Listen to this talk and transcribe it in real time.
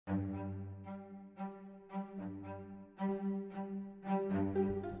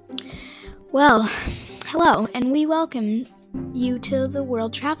Well, hello, and we welcome you to the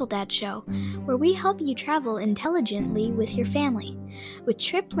World Travel Dad Show, where we help you travel intelligently with your family, with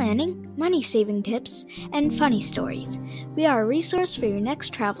trip planning, money saving tips, and funny stories. We are a resource for your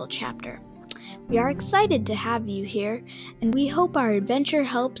next travel chapter. We are excited to have you here, and we hope our adventure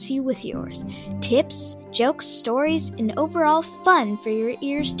helps you with yours. Tips, jokes, stories, and overall fun for your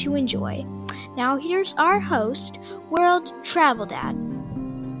ears to enjoy. Now, here's our host, World Travel Dad.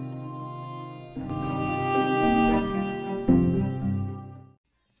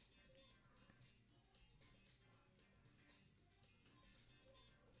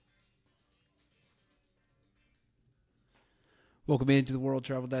 Welcome into the World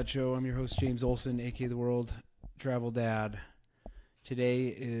Travel Dad Show. I'm your host, James Olson, aka the World Travel Dad. Today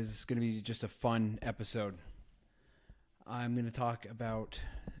is going to be just a fun episode. I'm going to talk about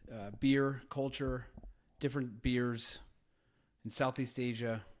beer culture, different beers in Southeast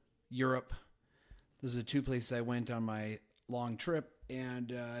Asia, Europe. Those are the two places I went on my long trip,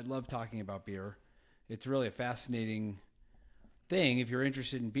 and I love talking about beer. It's really a fascinating thing if you're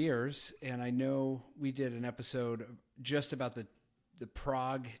interested in beers, and I know we did an episode just about the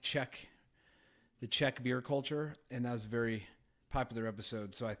Prague Czech beer culture, and that was a very popular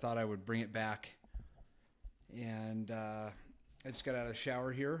episode, so I thought I would bring it back. And I just got out of the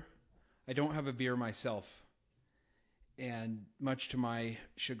shower here. I don't have a beer myself, and much to my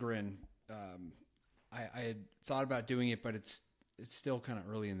chagrin, I had thought about doing it, but it's still kind of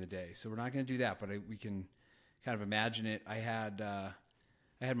early in the day, so we're not going to do that, but we can kind of imagine it. I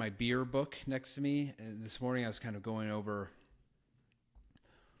had my beer book next to me, and this morning I was kind of going over,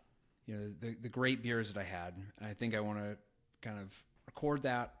 the great beers that I had, and I think I want to kind of record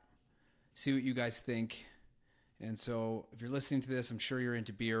that, see what you guys think. And so if you're listening to this, I'm sure you're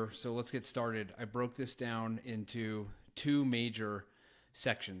into beer, so let's get started. I broke this down into two major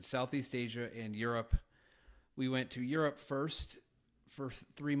sections, Southeast Asia and Europe. We went to Europe first for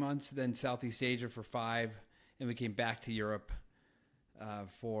 3 months, then Southeast Asia for 5, and we came back to Europe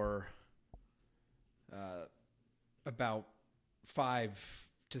for about 5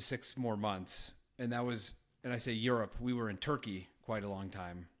 to 6 more months. And I say Europe, we were in Turkey quite a long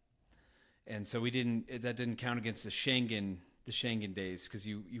time. And so that didn't count against the Schengen days, because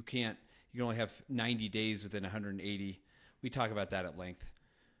you can only have 90 days within 180. We talk about that at length.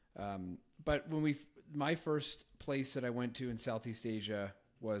 But my first place that I went to in Southeast Asia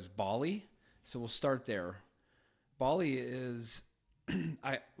was Bali. So we'll start there. Bali is, when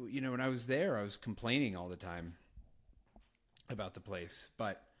I was there, I was complaining all the time about the place,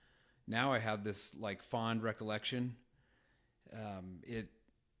 but now I have this fond recollection. I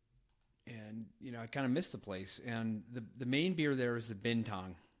kind of miss the place. And the main beer there is the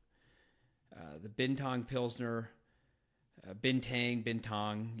Bintang. The Bintang Pilsner, Bintang,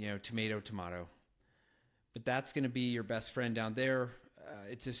 tomato. But that's going to be your best friend down there.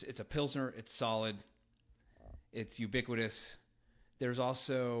 It's a Pilsner. It's solid. It's ubiquitous. There's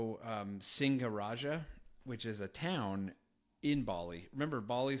also Singaraja, which is a town in Bali. Remember,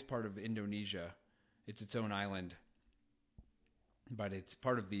 Bali's part of Indonesia. It's its own island, but it's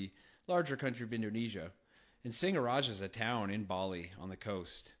part of the larger country of Indonesia. And Singaraja is a town in Bali on the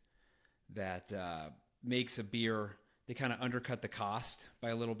coast that makes a beer. They kind of undercut the cost by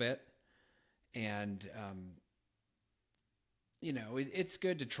a little bit. And, it's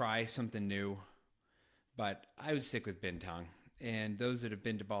good to try something new, but I would stick with Bintang. And those that have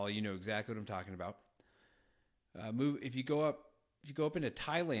been to Bali, you know exactly what I'm talking about. If you go up into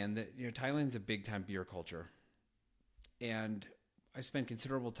Thailand, Thailand's a big time beer culture. And I spent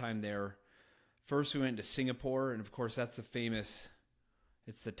considerable time there. First, we went to Singapore, and of course, that's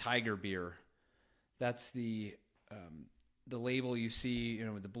it's the Tiger beer. That's the label you see,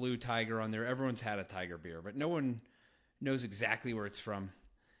 with the blue tiger on there. Everyone's had a Tiger beer, but no one knows exactly where it's from.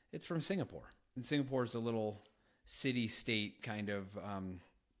 It's from Singapore. And Singapore is a little city-state kind of,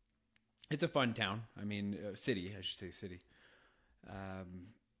 it's a fun town. City, I should say city.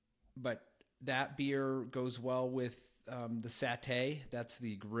 But that beer goes well with the satay. That's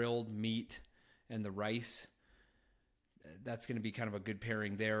the grilled meat and the rice. That's going to be kind of a good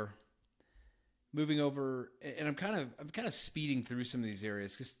pairing there. Moving over, and I'm kind of speeding through some of these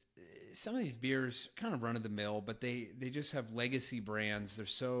areas because some of these beers kind of run of the mill, but they just have legacy brands. They're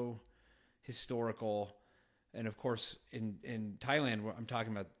so historical. And of course, in Thailand, I'm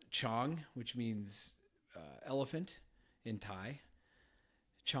talking about Chong, which means elephant in Thai.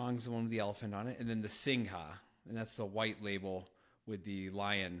 Chong's the one with the elephant on it. And then the Singha, and that's the white label with the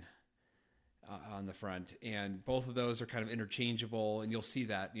lion on the front. And both of those are kind of interchangeable, and you'll see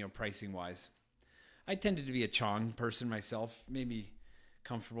that, pricing-wise. I tended to be a Chong person myself, maybe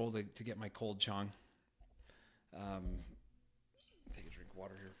comfortable to get my cold chong. Take a drink of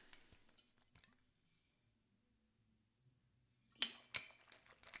water here.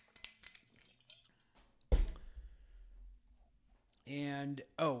 And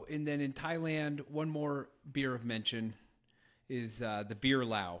then in Thailand, one more beer of mention is the Beer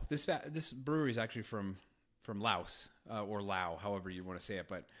Lao. This brewery is actually from Laos, or Lao, however you want to say it.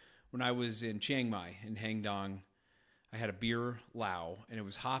 But when I was in Chiang Mai in Hang Dong, I had a Beer Lao, and it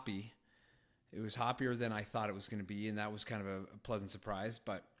was hoppy. It was hoppier than I thought it was going to be, and that was kind of a pleasant surprise.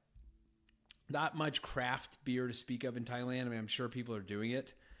 But not much craft beer to speak of in Thailand. I mean, I'm sure people are doing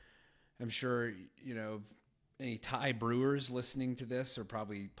it. I'm sure, any Thai brewers listening to this are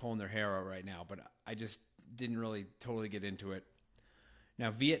probably pulling their hair out right now, but I just didn't really totally get into it. Now,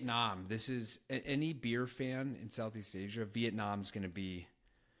 Vietnam, this is any beer fan in Southeast Asia. Vietnam's going to be,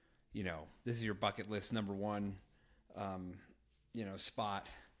 this is your bucket list number one, spot.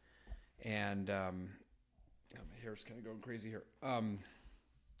 And my hair's kind of going crazy here. Let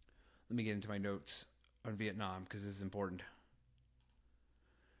me get into my notes on Vietnam because this is important.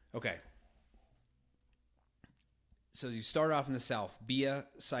 Okay. So you start off in the south, Bia,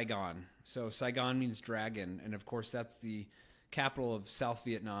 Saigon. So Saigon means dragon, and of course that's the capital of South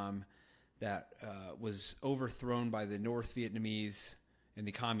Vietnam that was overthrown by the North Vietnamese and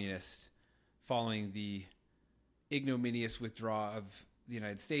the communists following the ignominious withdrawal of the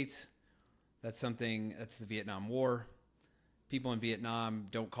United States. That's the Vietnam War. People in Vietnam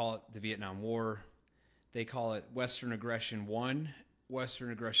don't call it the Vietnam War. They call it Western Aggression 1,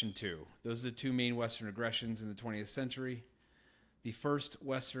 Western Aggression 2. Those are the two main Western aggressions in the 20th century. The first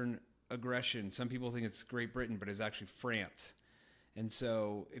Western aggression, some people think it's Great Britain, but it's actually France. And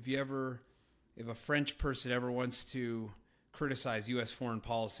so if a French person ever wants to criticize U.S. foreign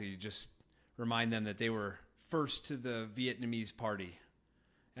policy, just remind them that they were first to the Vietnamese party,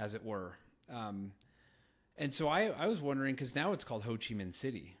 as it were. And so I was wondering, because now it's called Ho Chi Minh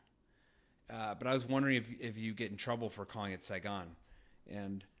City, but I was wondering if you get in trouble for calling it Saigon.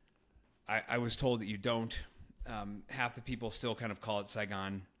 And I was told that you don't. Half the people still kind of call it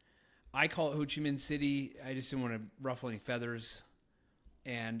Saigon. I call it Ho Chi Minh City. I just didn't want to ruffle any feathers.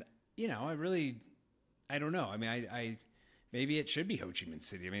 And, I don't know. I mean, I maybe it should be Ho Chi Minh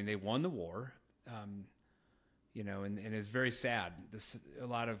City. I mean, they won the war, and it's very sad. A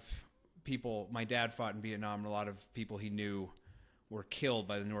lot of people, my dad fought in Vietnam, and a lot of people he knew were killed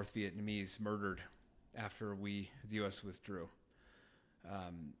by the North Vietnamese, murdered after the U.S. withdrew.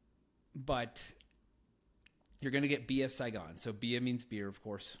 But you're going to get Bia Saigon. So Bia means beer, of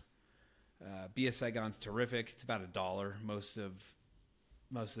course. Bia Saigon's terrific. It's about $1 most of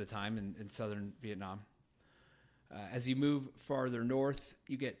the time in southern Vietnam. As you move farther north,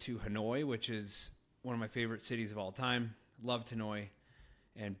 you get to Hanoi, which is one of my favorite cities of all time. Loved Hanoi.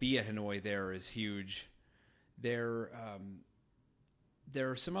 And Bia Hanoi there is huge. There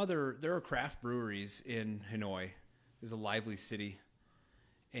are craft breweries in Hanoi. It's a lively city.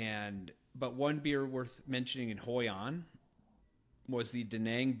 But one beer worth mentioning in Hoi An was the Da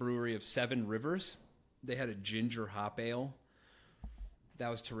Nang Brewery of Seven Rivers. They had a ginger hop ale. That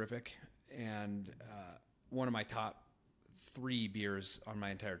was terrific. And one of my top 3 beers on my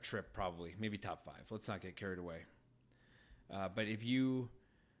entire trip, probably. Maybe top 5. Let's not get carried away. But if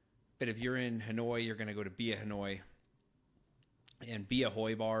you're in Hanoi, you're going to go to Bia Hanoi. And Bia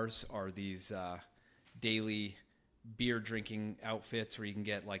Hoi bars are these daily beer drinking outfits where you can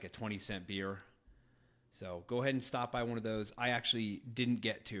get like a 20-cent beer. So go ahead and stop by one of those. I actually didn't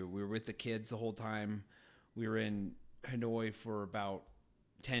get to. We were with the kids the whole time. We were in Hanoi for about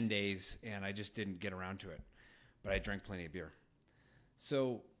 10 days, and I just didn't get around to it. But I drank plenty of beer.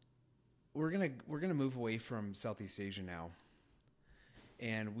 So we're gonna move away from Southeast Asia now,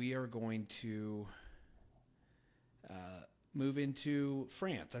 and we are going to move into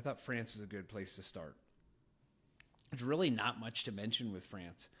France. I thought France is a good place to start. There's really not much to mention with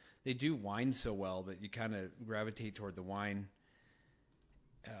France. They do wine so well that you kind of gravitate toward the wine.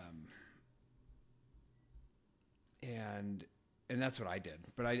 And that's what I did.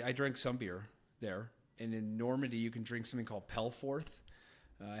 But I drank some beer there. And in Normandy, you can drink something called Pelforth.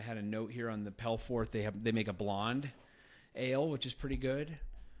 I had a note here on the Pelforth. They make a blonde ale, which is pretty good.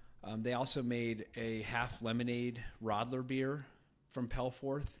 They also made a half lemonade Rodler beer from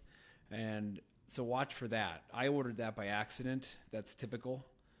Pelforth. And so watch for that. I ordered that by accident. That's typical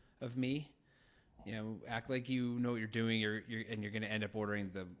of me. Act like you know what you're doing, and you're going to end up ordering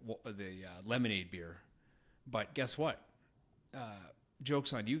the lemonade beer. But guess what?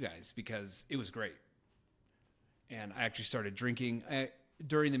 Joke's on you guys, because it was great. And I actually started drinking.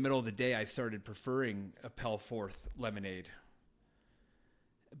 During the middle of the day, I started preferring a Pelforth lemonade.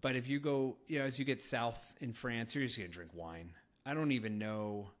 But if you go, as you get south in France, you're just going to drink wine. I don't even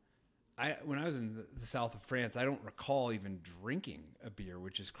know. When I was in the south of France, I don't recall even drinking a beer,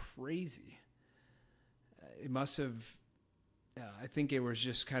 which is crazy. It must have. I think it was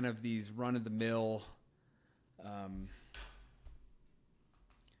just kind of these run-of-the-mill.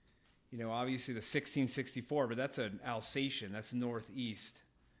 Obviously the 1664, but that's an Alsatian. That's northeast.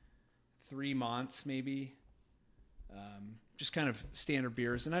 Three Monts, maybe. Just kind of standard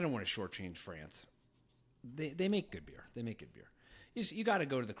beers, and I don't want to shortchange France. They make good beer. They make good beer. You got to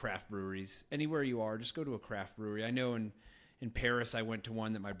go to the craft breweries. Anywhere you are, just go to a craft brewery. I know in Paris, I went to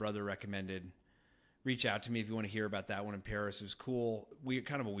one that my brother recommended. Reach out to me if you want to hear about that one in Paris. It was cool.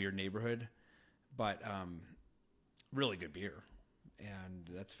 Kind of a weird neighborhood, but really good beer, and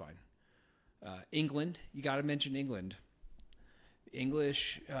that's fine. England, you got to mention England.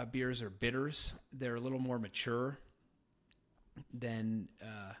 English beers are bitters. They're a little more mature than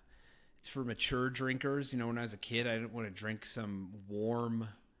it's for mature drinkers. When I was a kid, I didn't want to drink some warm,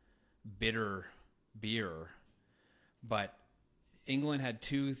 bitter beer. But England had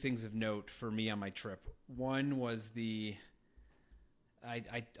two things of note for me on my trip. One was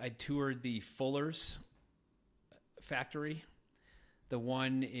I toured the Fuller's factory, the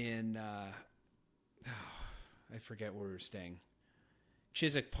one in I forget where we were staying,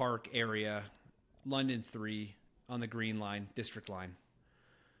 Chiswick Park area, London 3 on the Green Line, District Line.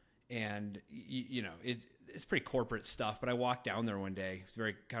 And, it's pretty corporate stuff, but I walked down there one day. It was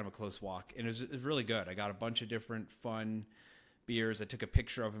very kind of a close walk, and it was really good. I got a bunch of different fun beers. I took a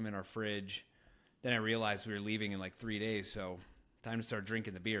picture of them in our fridge. Then I realized we were leaving in like 3 days, so time to start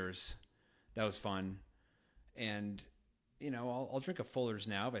drinking the beers. That was fun. And, I'll drink a Fuller's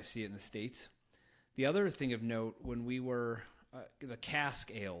now if I see it in the States. The other thing of note, when we were the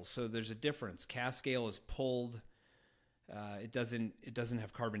cask ales, so there's a difference. Cask ale is pulled. It doesn't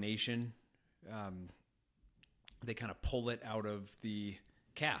have carbonation. They kind of pull it out of the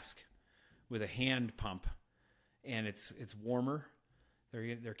cask with a hand pump, and it's warmer.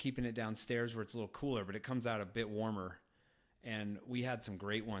 They're keeping it downstairs where it's a little cooler, but it comes out a bit warmer. And we had some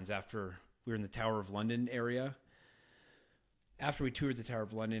great ones after we were in the Tower of London area. After we toured the Tower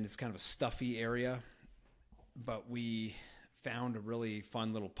of London, it's kind of a stuffy area, but we found a really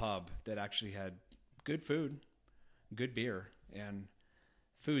fun little pub that actually had good food, good beer, and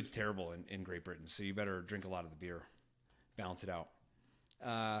food's terrible in Great Britain, so you better drink a lot of the beer, balance it out.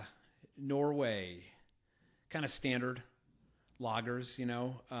 Norway, kind of standard lagers,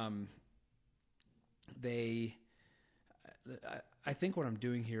 I think what I'm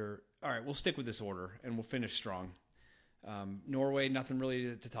doing here, all right, we'll stick with this order and we'll finish strong. Norway, nothing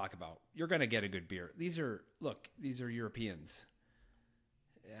really to talk about. You're going to get a good beer. These are Europeans.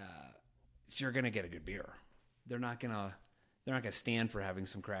 So you're going to get a good beer. They're not going to stand for having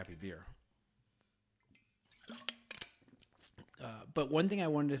some crappy beer. But one thing I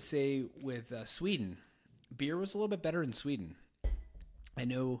wanted to say with Sweden, beer was a little bit better in Sweden. I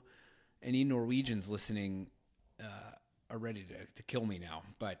know any Norwegians listening are ready to kill me now,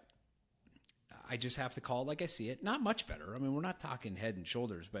 but I just have to call it like I see it. Not much better. I mean, we're not talking head and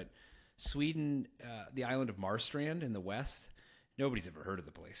shoulders, but Sweden, the island of Marstrand in the west, nobody's ever heard of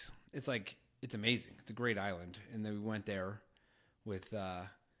the place. It's amazing. It's a great island. And then we went there with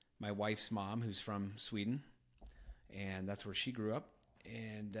my wife's mom, who's from Sweden, and that's where she grew up.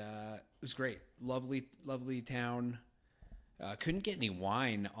 And it was great. Lovely, lovely town. Couldn't get any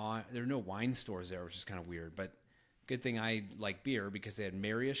wine on. There were no wine stores there, which is kind of weird. But good thing I like beer because they had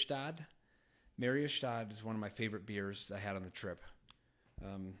Mariestad. Mariestad is one of my favorite beers I had on the trip.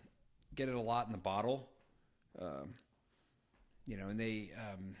 Get it a lot in the bottle, and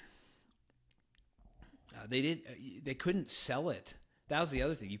they couldn't sell it. That was the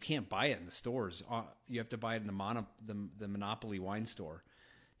other thing. You can't buy it in the stores. You have to buy it in the Monopoly wine store.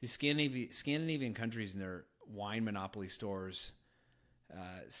 The Scandinavian countries and their wine monopoly stores,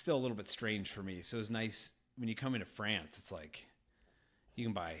 still a little bit strange for me. So it's nice when you come into France. It's like you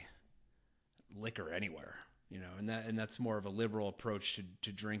can buy liquor anywhere, and that's more of a liberal approach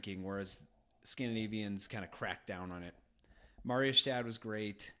to drinking, whereas Scandinavians kind of crack down on it. Mariestad was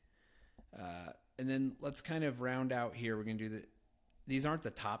great. And then let's kind of round out here. We're going to do these aren't the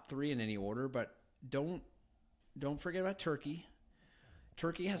top three in any order, but don't forget about Turkey.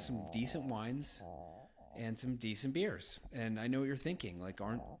 Turkey has some decent wines and some decent beers. And I know what you're thinking, like,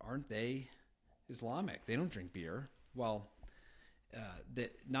 aren't they Islamic? They don't drink beer. Well,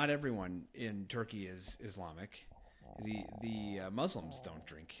 not everyone in Turkey is Islamic. The Muslims don't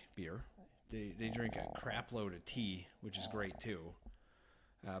drink beer. They drink a crap load of tea, which is great too.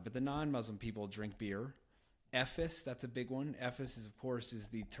 But the non-Muslim people drink beer, Efes, that's a big one. Efes is, of course, is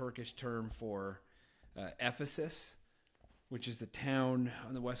the Turkish term for Ephesus, which is the town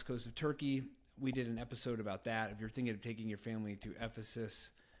on the west coast of Turkey. We did an episode about that. If you're thinking of taking your family to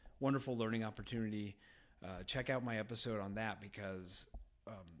Ephesus, wonderful learning opportunity. Check out my episode on that, because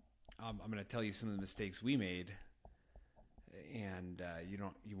I'm going to tell you some of the mistakes we made, and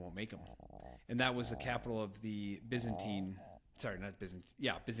you won't make them. And that was the capital of the Byzantium.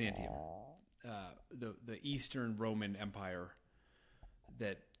 The Eastern Roman Empire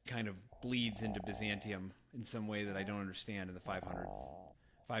that kind of bleeds into Byzantium in some way that I don't understand in the 5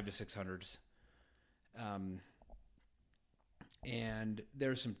 to 600s. And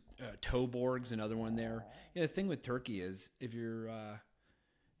there's some Toborg's, another one there. Yeah, the thing with Turkey is if you're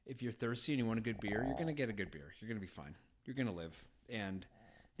thirsty and you want a good beer, you're going to get a good beer. You're going to be fine. You're going to live. And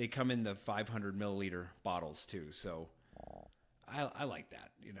they come in the 500 milliliter bottles too. So I like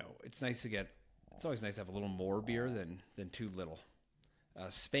that. It's nice to get. It's always nice to have a little more beer than too little.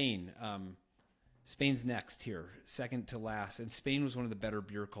 Spain's next here, second to last, and Spain was one of the better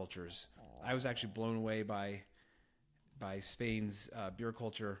beer cultures. I was actually blown away by Spain's beer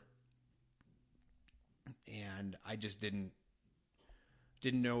culture, and I just didn't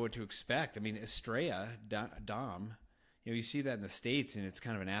know what to expect. I mean, Estrella Damm, you see that in the States, and it's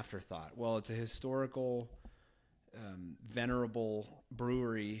kind of an afterthought. Well, it's a historical, venerable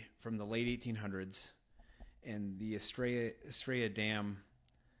brewery from the late 1800s, and the Estrella Damm,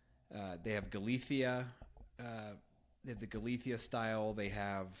 they have Galicia, they have the Galicia style. They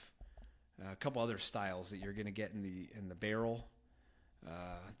have a couple other styles that you're going to get in the barrel.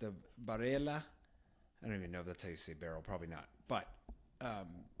 The Barella, I don't even know if that's how you say barrel, probably not. But,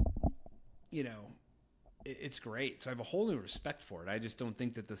 it's great. So I have a whole new respect for it. I just don't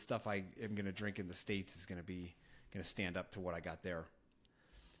think that the stuff I am going to drink in the States is going to stand up to what I got there.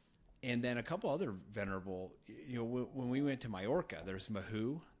 And then a couple other venerable, when we went to Mallorca, there's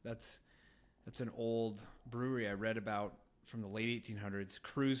Mahou. That's an old brewery I read about from the late 1800s,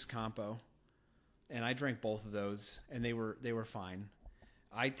 Cruz Campo. And I drank both of those, and they were fine.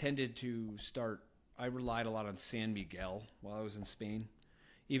 I relied a lot on San Miguel while I was in Spain,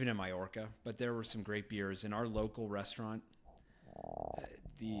 even in Mallorca. But there were some great beers in our local restaurant.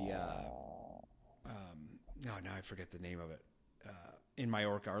 Now I forget the name of it. In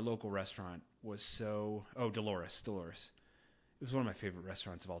Mallorca, our local restaurant was Dolores. It was one of my favorite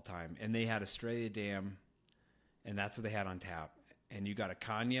restaurants of all time. And they had Estrella Damm, and that's what they had on tap. And you got a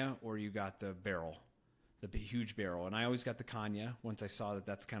Caña or you got the barrel, the huge barrel. And I always got the Caña once I saw that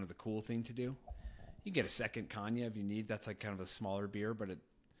that's kind of the cool thing to do. You get a second Caña if you need. That's like kind of a smaller beer, but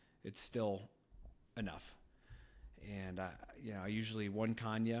it's still enough. And I usually one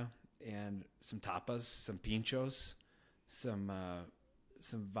Caña and some tapas, some pinchos, some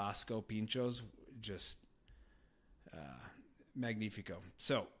Vasco pinchos, just magnifico.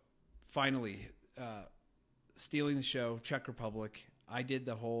 So finally, stealing the show, Czech Republic. I did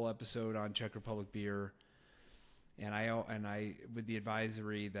the whole episode on Czech Republic beer, and I with the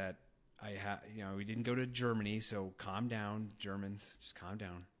advisory that we didn't go to Germany, so calm down, Germans, just calm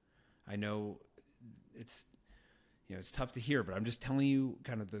down. I know it's tough to hear, but I'm just telling you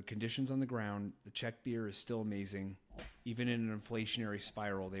kind of the conditions on the ground. The Czech beer is still amazing. Even in an inflationary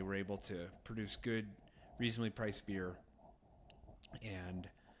spiral, they were able to produce good, reasonably priced beer. And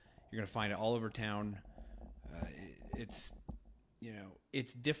you're going to find it all over town.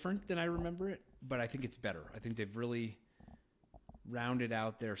 It's different than I remember it, but I think it's better. I think they've really rounded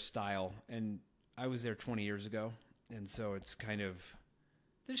out their style. And I was there 20 years ago, and so it's kind of,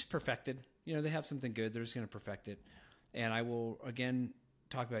 they're just perfected. They have something good. They're just going to perfect it. And I will, again,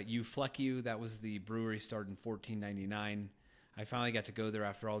 talk about U Fleck-U. That was the brewery started in 1499. I finally got to go there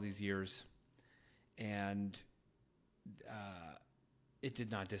after all these years. And it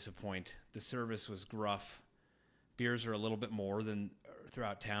did not disappoint. The service was gruff. Beers are a little bit more than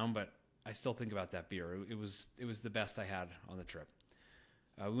throughout town, but I still think about that beer. It was the best I had on the trip.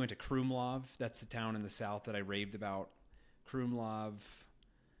 We went to Krumlov. That's the town in the south that I raved about. Krumlov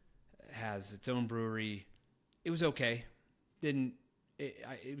has its own brewery. It was okay.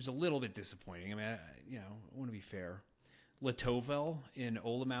 It was a little bit disappointing. I mean, I want to be fair. Litovel in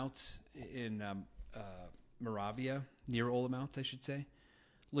Olomouc in Moravia, near Olomouc, I should say.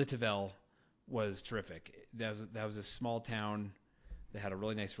 Litovel was terrific. That was a small town that had a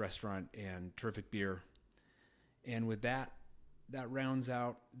really nice restaurant and terrific beer. And with that rounds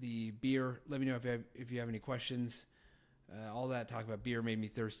out the beer. Let me know if you have any questions. All that talk about beer made me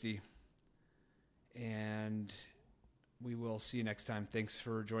thirsty. And we will see you next time. Thanks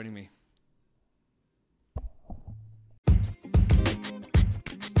for joining me.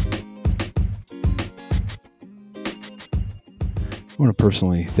 I want to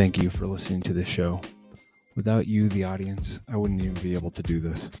personally thank you for listening to this show. Without you, the audience, I wouldn't even be able to do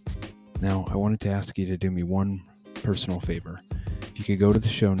this. Now, I wanted to ask you to do me one personal favor. If you could go to the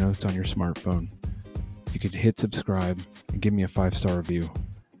show notes on your smartphone, if you could hit subscribe and give me a 5-star review,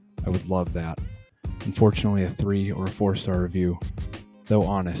 I would love that. Unfortunately, a 3 or a 4-star review, though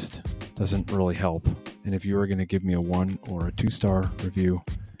honest, doesn't really help. And if you were going to give me a 1 or a 2-star review,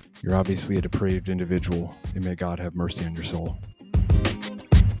 you're obviously a depraved individual, and may God have mercy on your soul.